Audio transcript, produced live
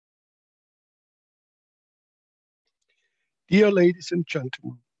Dear ladies and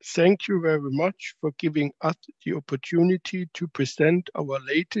gentlemen, thank you very much for giving us the opportunity to present our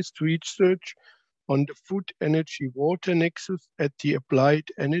latest research on the Food Energy Water Nexus at the Applied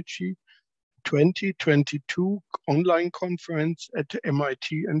Energy 2022 online conference at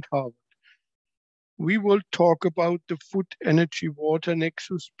MIT and Harvard. We will talk about the Food Energy Water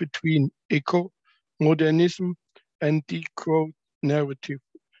Nexus between Ecomodernism and Degrowth narrative,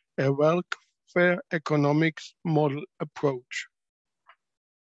 a welfare economics model approach.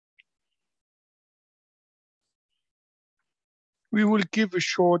 We will give a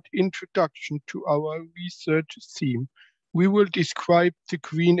short introduction to our research theme. We will describe the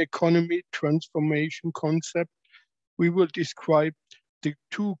green economy transformation concept. We will describe the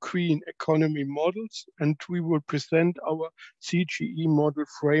two green economy models, and we will present our CGE model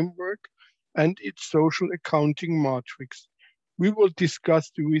framework and its social accounting matrix. We will discuss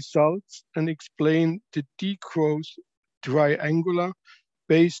the results and explain the degrowth triangular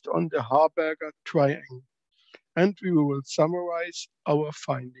based on the Harberger triangle, and we will summarize our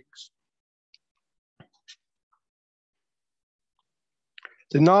findings.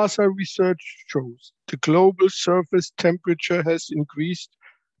 The NASA research shows the global surface temperature has increased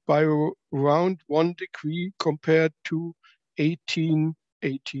by around 1 degree compared to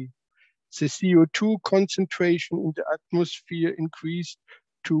 1880. The CO2 concentration in the atmosphere increased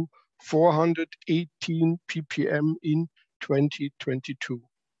to 418 ppm in 2022.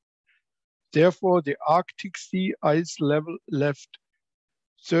 Therefore, the Arctic sea ice level left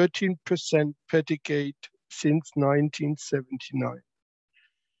 13% per decade since 1979.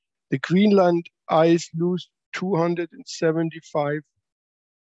 The Greenland ice lost 275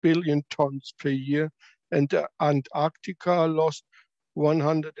 billion tons per year, and Antarctica lost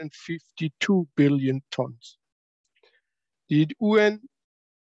 152 billion tons. The UN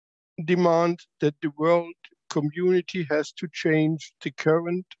demands that the world community has to change the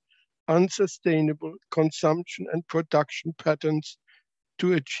current unsustainable consumption and production patterns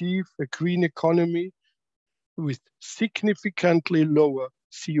to achieve a green economy with significantly lower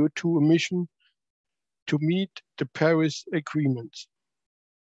CO2 emission to meet the Paris agreements.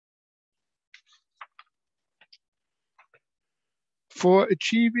 For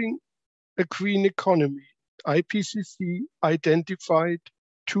achieving a green economy, IPCC identified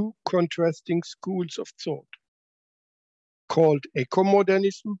two contrasting schools of thought called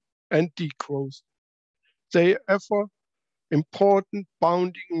ecomodernism and degrowth. They offer important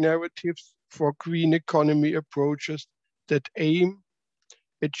bounding narratives for green economy approaches that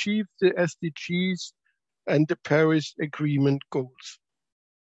achieve the SDGs and the Paris Agreement goals.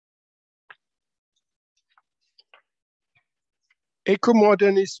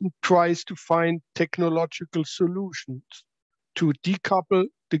 Ecomodernism tries to find technological solutions to decouple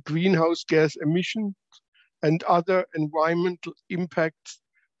the greenhouse gas emissions and other environmental impacts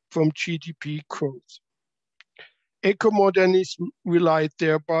from GDP growth. Ecomodernism relied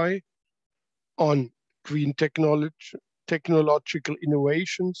thereby on green technological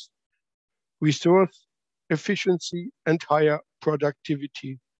innovations, resource efficiency and higher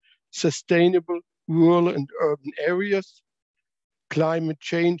productivity, sustainable rural and urban areas, climate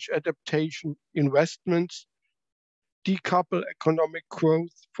change adaptation investments, decouple economic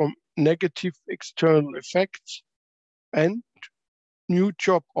growth from negative external effects, and new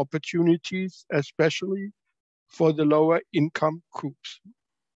job opportunities, especially for the lower income groups.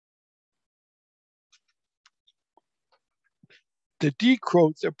 The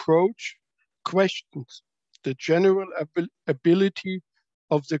degrowth approach questions the general ability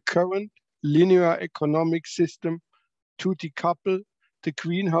of the current linear economic system to decouple the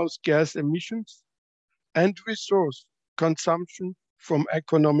greenhouse gas emissions and resource consumption from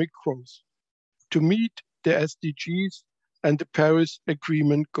economic growth to meet the SDGs and the Paris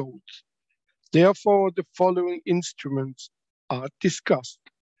Agreement goals. Therefore, the following instruments are discussed: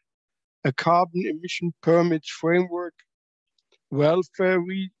 a carbon emission permits framework, welfare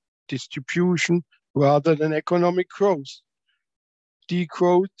redistribution rather than economic growth.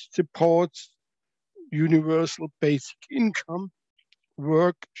 Degrowth supports universal basic income,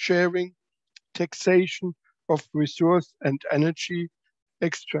 work sharing, taxation of resource and energy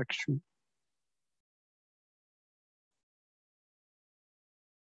extraction.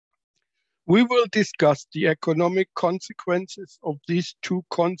 We will discuss the economic consequences of these two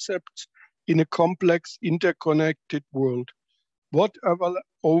concepts in a complex, interconnected world. What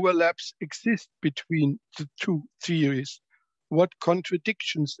overlaps exist between the two theories? What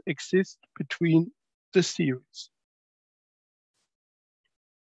contradictions exist between the theories?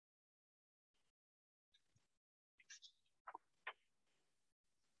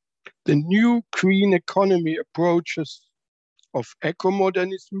 The new green economy approaches of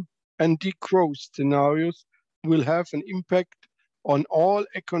ecomodernism and degrowth scenarios will have an impact on all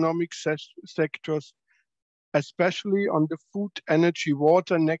economic sectors, especially on the food, energy,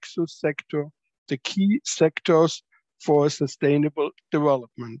 water nexus sector, the key sectors for sustainable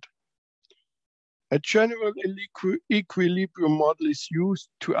development. A general equilibrium model is used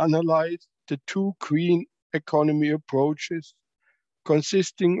to analyze the two green economy approaches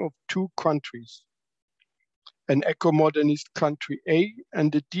consisting of two countries, an eco-modernist country A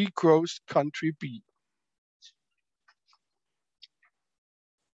and a degrowth country B.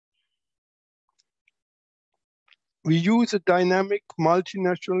 We use a dynamic,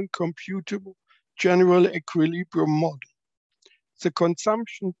 multinational, computable general equilibrium model. The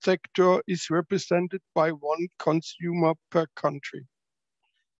consumption sector is represented by one consumer per country.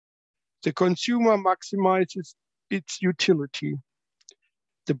 The consumer maximizes its utility.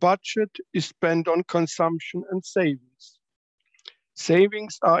 The budget is spent on consumption and savings.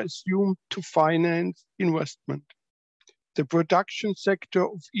 Savings are assumed to finance investment. The production sector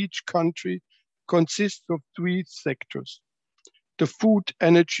of each country consists of three sectors: the food,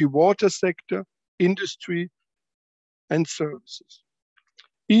 energy, water sector, industry, and services.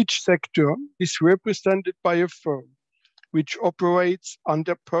 Each sector is represented by a firm which operates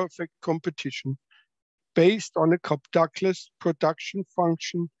under perfect competition based on a Douglas production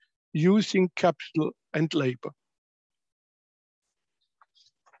function using capital and labor.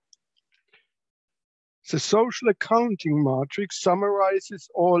 The social accounting matrix summarizes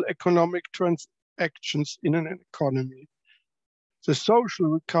all economic transactions in an economy. The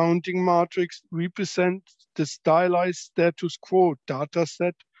social accounting matrix represents the stylized status quo data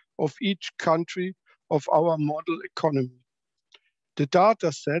set of each country of our model economy. The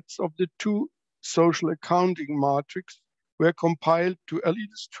data sets of the two social accounting matrices were compiled to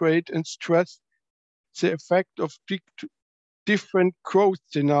illustrate and stress the effect of different growth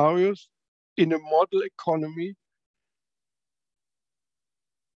scenarios in a model economy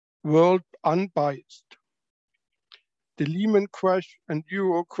world unbiased. The Lehman crash and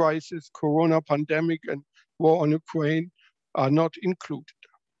Euro crisis, Corona pandemic, and war on Ukraine are not included.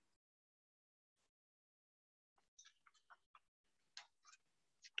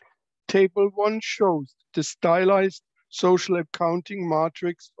 Table 1 shows the stylized social accounting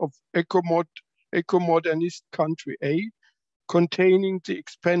matrix of eco-modernist country A, containing the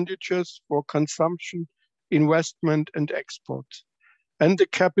expenditures for consumption, investment, and exports, and the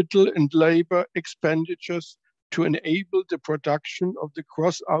capital and labor expenditures to enable the production of the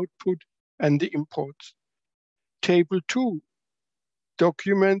gross output and the imports. Table 2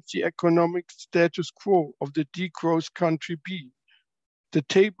 documents the economic status quo of the degrowth country B. The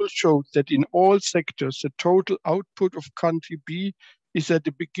table shows that in all sectors, the total output of country B is at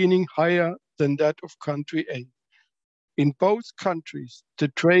the beginning higher than that of country A. In both countries, the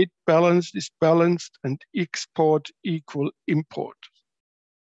trade balance is balanced and export equal import.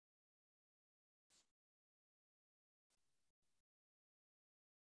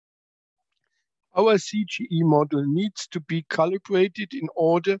 Our CGE model needs to be calibrated in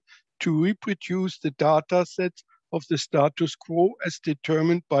order to reproduce the data sets of the status quo as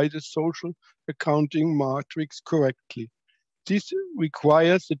determined by the social accounting matrix correctly. This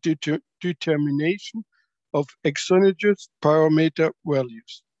requires the determination of exogenous parameter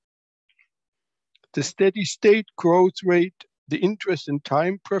values. The steady state growth rate, the interest and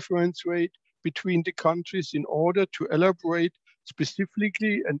time preference rate between the countries in order to elaborate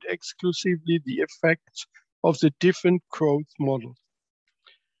specifically and exclusively the effects of the different growth models.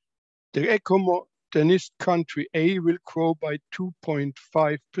 The eco-modernist country A will grow by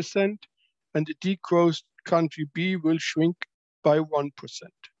 2.5% and the degrowth country B will shrink by 1%.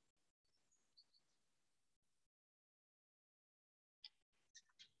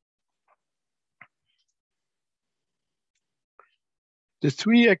 The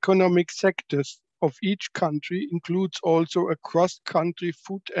three economic sectors of each country includes also a cross-country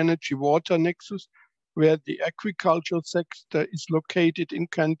food, energy, water nexus, where the agricultural sector is located in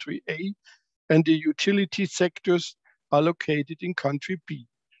country A and the utility sectors are located in country B.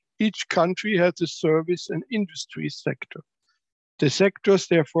 Each country has a service and industry sector. The sectors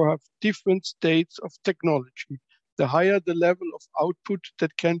therefore have different states of technology. The higher the level of output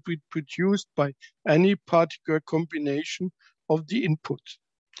that can be produced by any particular combination of the inputs.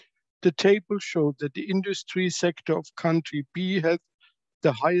 The table shows that the industry sector of country B has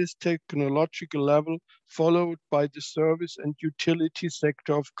the highest technological level, followed by the service and utility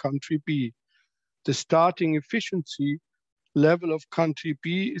sector of country B. The starting efficiency level of country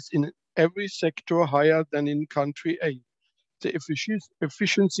B is in every sector higher than in country A. The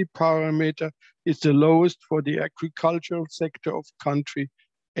efficiency parameter is the lowest for the agricultural sector of country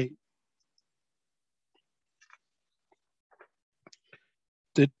A.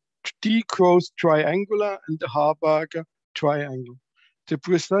 The degrowth triangular and the Harberger triangle. The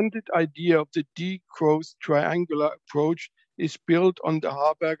presented idea of the degrowth triangular approach is built on the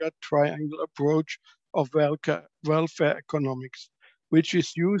Harberger triangle approach of welfare economics, which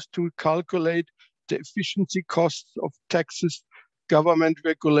is used to calculate the efficiency costs of taxes, government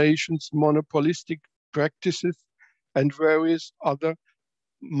regulations, monopolistic practices, and various other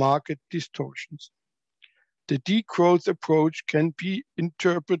market distortions. The degrowth approach can be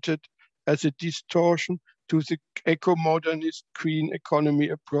interpreted as a distortion to the eco-modernist green economy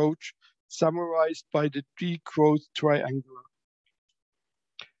approach summarized by the degrowth triangular.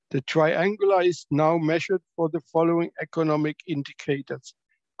 The triangular is now measured for the following economic indicators: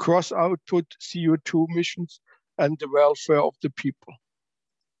 gross output, CO2 emissions, and the welfare of the people.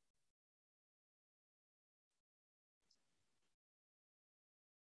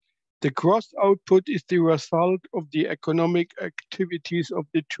 The gross output is the result of the economic activities of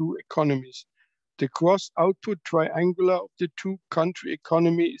the two economies. The gross output triangular of the two-country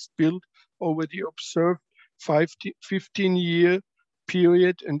economy is built over the observed 15-year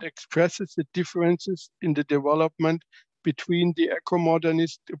period and expresses the differences in the development between the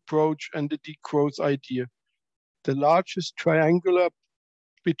eco-modernist approach and the degrowth idea. The largest triangular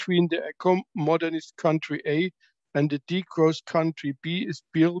between the eco-modernist country A and the degrowth country B is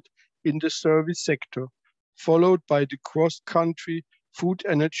built in the service sector, followed by the cross-country food,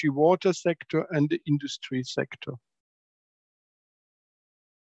 energy, water sector and the industry sector.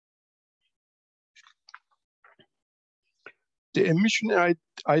 The emission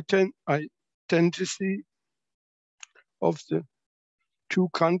intensity of the two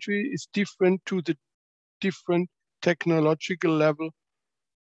countries is different to the different technological level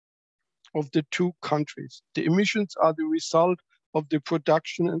of the two countries. The emissions are the result of the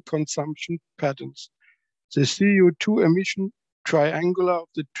production and consumption patterns. The CO2 emission triangular of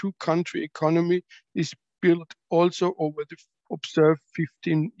the two-country economy is built also over the observed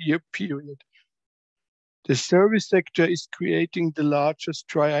 15-year period. The service sector is creating the largest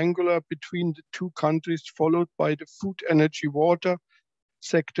triangular between the two countries, followed by the food, energy, water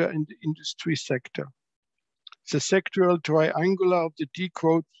sector and the industry sector. The sectoral triangular of the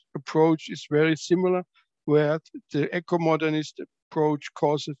degrowth approach is very similar, where the eco-modernist approach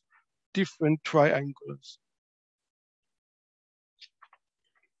causes different triangles.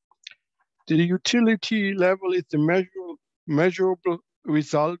 The utility level is the measurable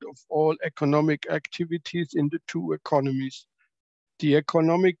result of all economic activities in the two economies. The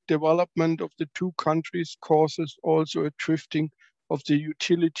economic development of the two countries causes also a drifting of the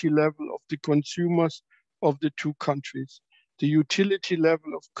utility level of the consumers of the two countries. The utility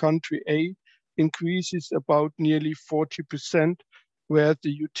level of country A increases about nearly 40%, whereas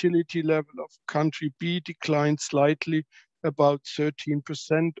the utility level of country B declines slightly, about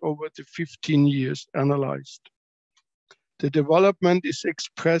 13% over the 15 years analyzed. The development is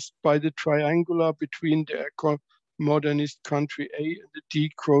expressed by the triangular between the eco-modernist country A and the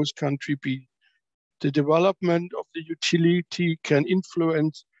degrowth country B. The development of the utility can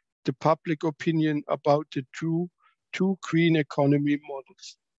influence the public opinion about the two green economy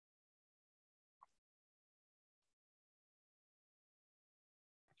models.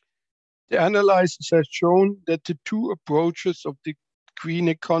 The analysis has shown that the two approaches of the green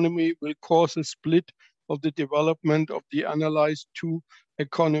economy will cause a split of the development of the analyzed two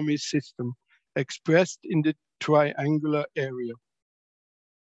economy system, expressed in the triangular area.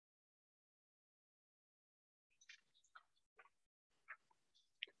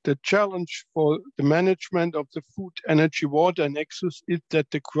 The challenge for the management of the food, energy, water nexus is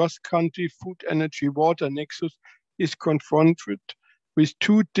that the cross-country food, energy, water nexus is confronted with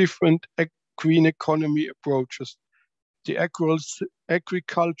two different green economy approaches. The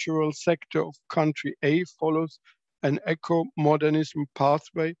agricultural sector of country A follows an eco-modernism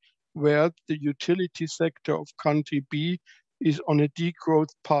pathway, where the utility sector of country B is on a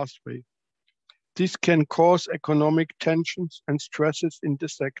degrowth pathway. This can cause economic tensions and stresses in the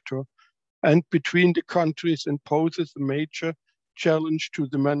sector and between the countries and poses a major challenge to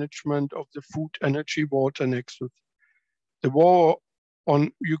the management of the food, energy, water nexus. The war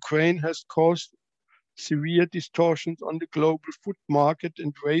on Ukraine has caused severe distortions on the global food market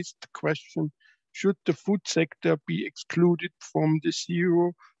and raised the question, should the food sector be excluded from the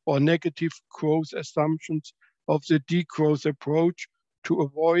zero or negative growth assumptions of the degrowth approach to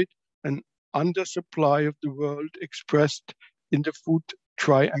avoid an undersupply of the world expressed in the food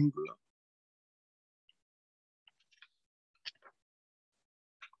triangular?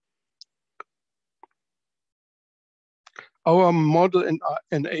 Our model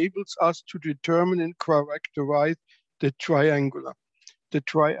enables us to determine and characterize the triangular. The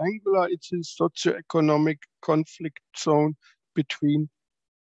triangular is a socioeconomic conflict zone between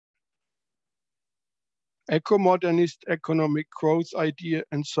eco-modernist economic growth idea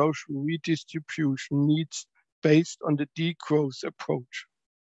and social redistribution needs based on the degrowth approach.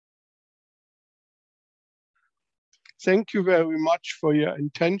 Thank you very much for your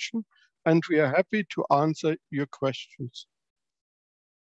attention, and we are happy to answer your questions.